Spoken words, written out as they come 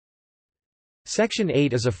Section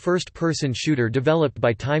 8 is a first-person shooter developed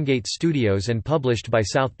by Timegate Studios and published by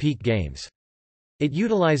South Peak Games. It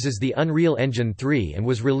utilizes the Unreal Engine 3 and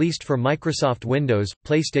was released for Microsoft Windows,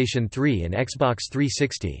 PlayStation 3 and Xbox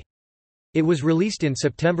 360. It was released in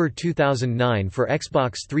September 2009 for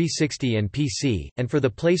Xbox 360 and PC, and for the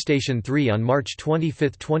PlayStation 3 on March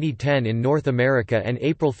 25, 2010 in North America and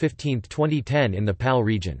April 15, 2010 in the PAL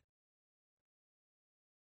region.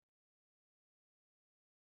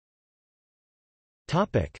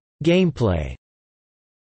 Gameplay.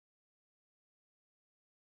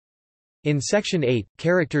 In Section 8,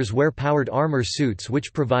 characters wear powered armor suits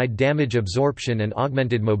which provide damage absorption and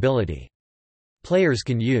augmented mobility. Players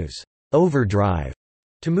can use overdrive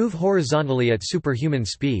to move horizontally at superhuman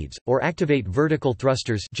speeds, or activate vertical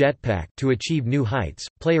thrusters jetpack to achieve new heights.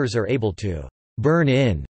 Players are able to burn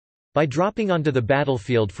in by dropping onto the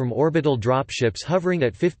battlefield from orbital dropships hovering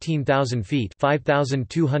at 15,000 feet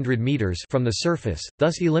 (5,200 meters) from the surface,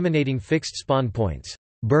 thus eliminating fixed spawn points.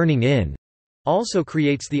 Burning in also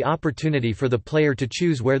creates the opportunity for the player to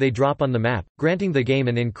choose where they drop on the map, granting the game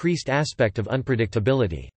an increased aspect of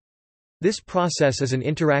unpredictability. This process is an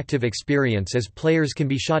interactive experience as players can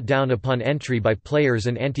be shot down upon entry by players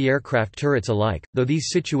and anti-aircraft turrets alike, though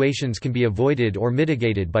these situations can be avoided or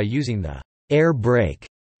mitigated by using the air brake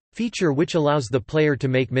feature, which allows the player to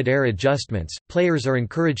make mid-air adjustments. Players are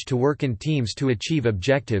encouraged to work in teams to achieve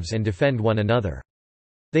objectives and defend one another.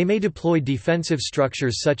 They may deploy defensive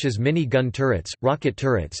structures such as mini-gun turrets, rocket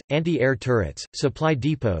turrets, anti-air turrets, supply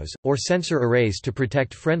depots, or sensor arrays to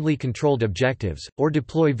protect friendly controlled objectives, or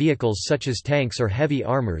deploy vehicles such as tanks or heavy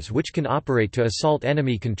armors which can operate to assault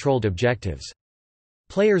enemy-controlled objectives.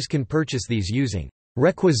 Players can purchase these using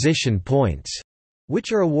requisition points,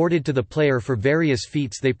 which are awarded to the player for various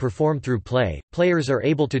feats they perform through play. Players are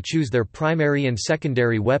able to choose their primary and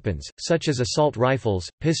secondary weapons, such as assault rifles,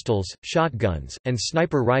 pistols, shotguns, and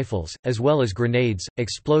sniper rifles, as well as grenades,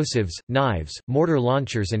 explosives, knives, mortar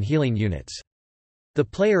launchers and healing units. The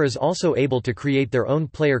player is also able to create their own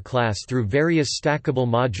player class through various stackable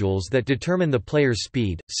modules that determine the player's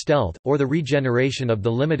speed, stealth, or the regeneration of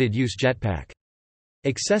the limited-use jetpack.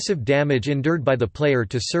 Excessive damage endured by the player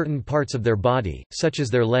to certain parts of their body, such as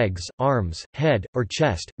their legs, arms, head, or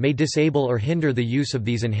chest, may disable or hinder the use of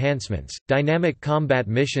these enhancements. Dynamic Combat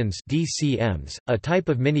Missions (DCMs), a type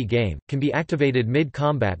of mini-game, can be activated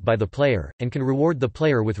mid-combat by the player, and can reward the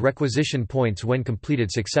player with requisition points when completed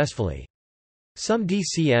successfully. Some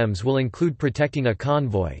DCMs will include protecting a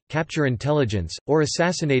convoy, capture intelligence, or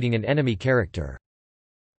assassinating an enemy character.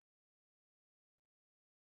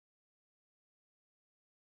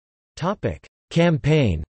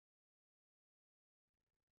 Campaign.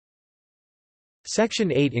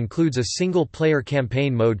 Section 8 includes a single-player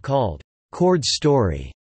campaign mode called Cord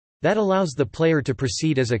Story that allows the player to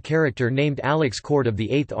proceed as a character named Alex Cord of the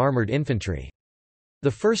 8th Armored Infantry. The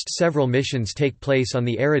first several missions take place on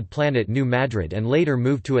the arid planet New Madrid and later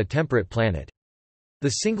move to a temperate planet. The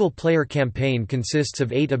single-player campaign consists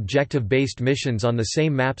of 8 objective-based missions on the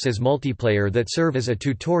same maps as multiplayer that serve as a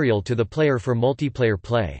tutorial to the player for multiplayer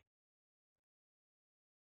play.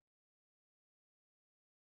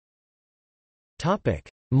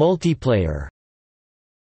 Multiplayer.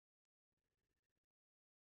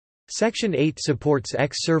 Section 8 supports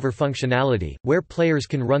X-server functionality, where players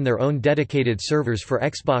can run their own dedicated servers for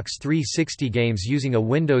Xbox 360 games using a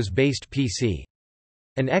Windows-based PC.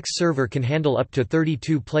 An X-server can handle up to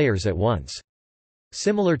 32 players at once.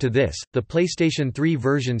 Similar to this, the PlayStation 3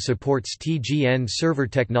 version supports TGN server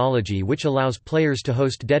technology, which allows players to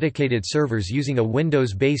host dedicated servers using a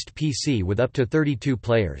Windows-based PC with up to 32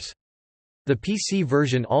 players. The PC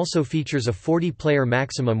version also features a 40-player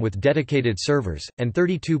maximum with dedicated servers, and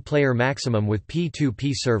 32-player maximum with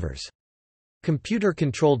P2P servers.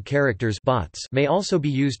 Computer-controlled characters bots may also be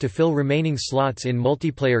used to fill remaining slots in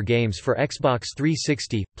multiplayer games for Xbox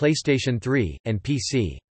 360, PlayStation 3, and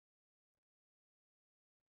PC.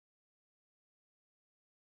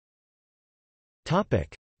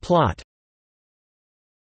 Plot.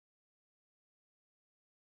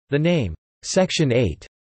 The name, Section 8,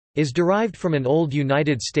 is derived from an old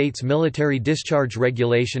United States military discharge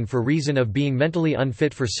regulation for reason of being mentally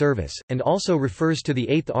unfit for service, and also refers to the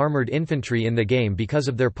 8th Armored Infantry in the game because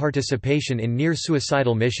of their participation in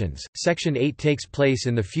near-suicidal missions. Section 8 takes place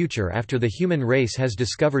in the future after the human race has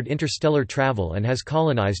discovered interstellar travel and has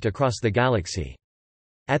colonized across the galaxy.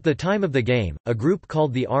 At the time of the game, a group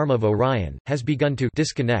called the Arm of Orion has begun to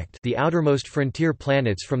disconnect the outermost frontier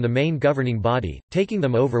planets from the main governing body, taking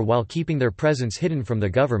them over while keeping their presence hidden from the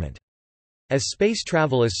government. As space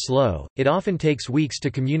travel is slow, it often takes weeks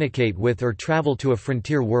to communicate with or travel to a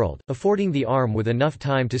frontiar world, affording the ARM with enough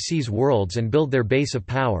time to seize worlds and build their base of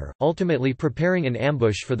power, ultimately preparing an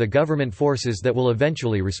ambush for the government forces that will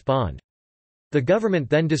eventually respond. The government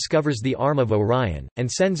then discovers the Arm of Orion,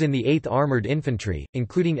 and sends in the 8th Armored Infantry,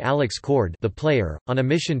 including Alex Cord, the player, on a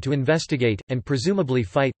mission to investigate, and presumably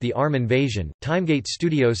fight, the Arm invasion. Timegate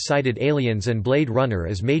Studios cited Aliens and Blade Runner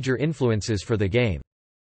as major influences for the game.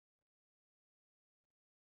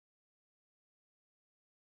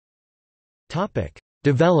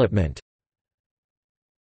 Development.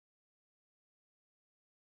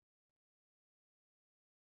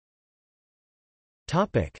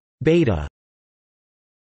 Beta.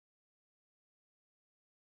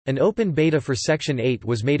 An open beta for Section 8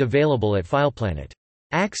 was made available at FilePlanet.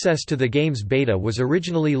 Access to the game's beta was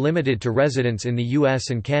originally limited to residents in the US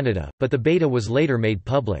and Canada, but the beta was later made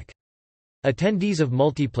public. Attendees of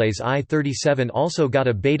Multiplay's I-37 also got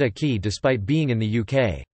a beta key despite being in the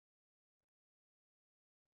UK.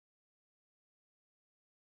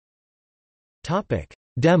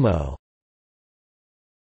 Demo.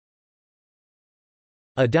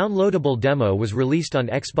 A downloadable demo was released on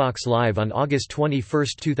Xbox Live on August 21,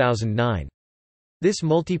 2009. This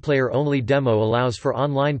multiplayer-only demo allows for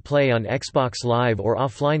online play on Xbox Live or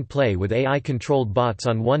offline play with AI-controlled bots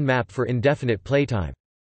on one map for indefinite playtime.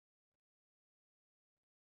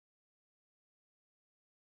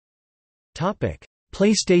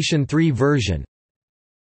 PlayStation 3 version.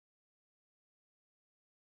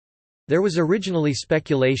 There was originally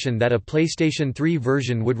speculation that a PlayStation 3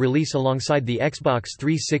 version would release alongside the Xbox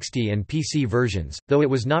 360 and PC versions, though it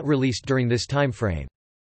was not released during this time frame.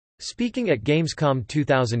 Speaking at Gamescom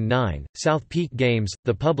 2009, South Peak Games,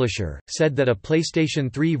 the publisher, said that a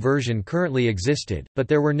PlayStation 3 version currently existed, but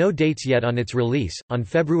there were no dates yet on its release. On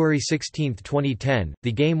February 16, 2010,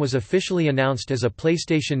 the game was officially announced as a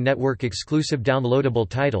PlayStation Network exclusive downloadable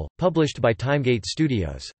title, published by Timegate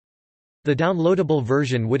Studios. The downloadable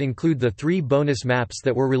version would include the 3 bonus maps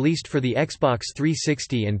that were released for the Xbox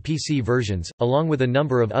 360 and PC versions, along with a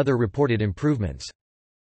number of other reported improvements.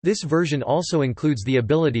 This version also includes the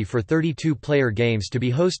ability for 32-player games to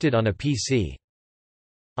be hosted on a PC.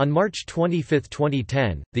 On March 25,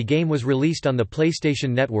 2010, the game was released on the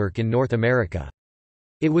PlayStation Network in North America.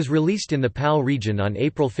 It was released in the PAL region on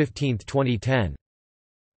April 15, 2010.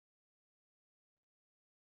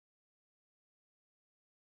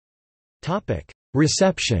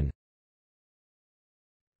 Reception.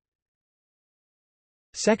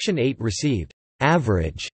 Section 8 received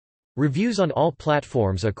average reviews on all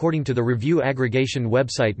platforms according to the review aggregation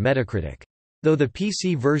website Metacritic. Though the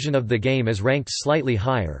PC version of the game is ranked slightly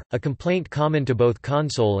higher, a complaint common to both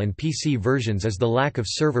console and PC versions is the lack of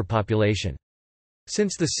server population.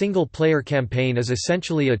 Since the single-player campaign is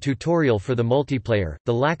essentially a tutorial for the multiplayer,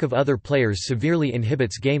 the lack of other players severely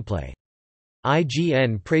inhibits gameplay.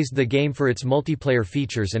 IGN praised the game for its multiplayer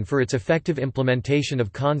features and for its effective implementation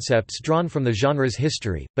of concepts drawn from the genre's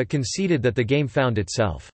history, but conceded that the game found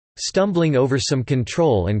itself stumbling over some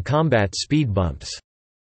control and combat speed bumps.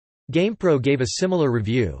 GamePro gave a similar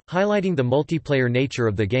review, highlighting the multiplayer nature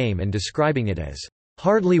of the game and describing it as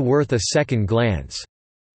hardly worth a second glance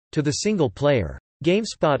to the single player.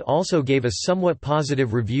 GameSpot also gave a somewhat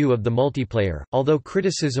positive review of the multiplayer, although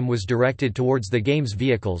criticism was directed towards the game's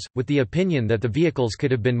vehicles, with the opinion that the vehicles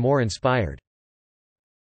could have been more inspired.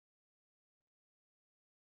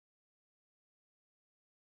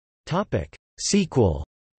 Sequel.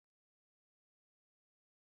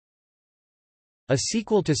 A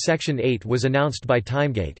sequel to Section 8 was announced by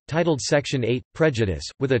Timegate, titled Section 8: Prejudice,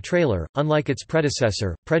 with a trailer. Unlike its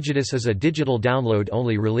predecessor, Prejudice is a digital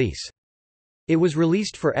download-only release. It was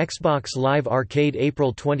released for Xbox Live Arcade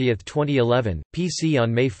April 20, 2011, PC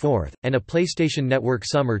on May 4, and a PlayStation Network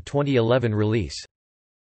Summer 2011 release.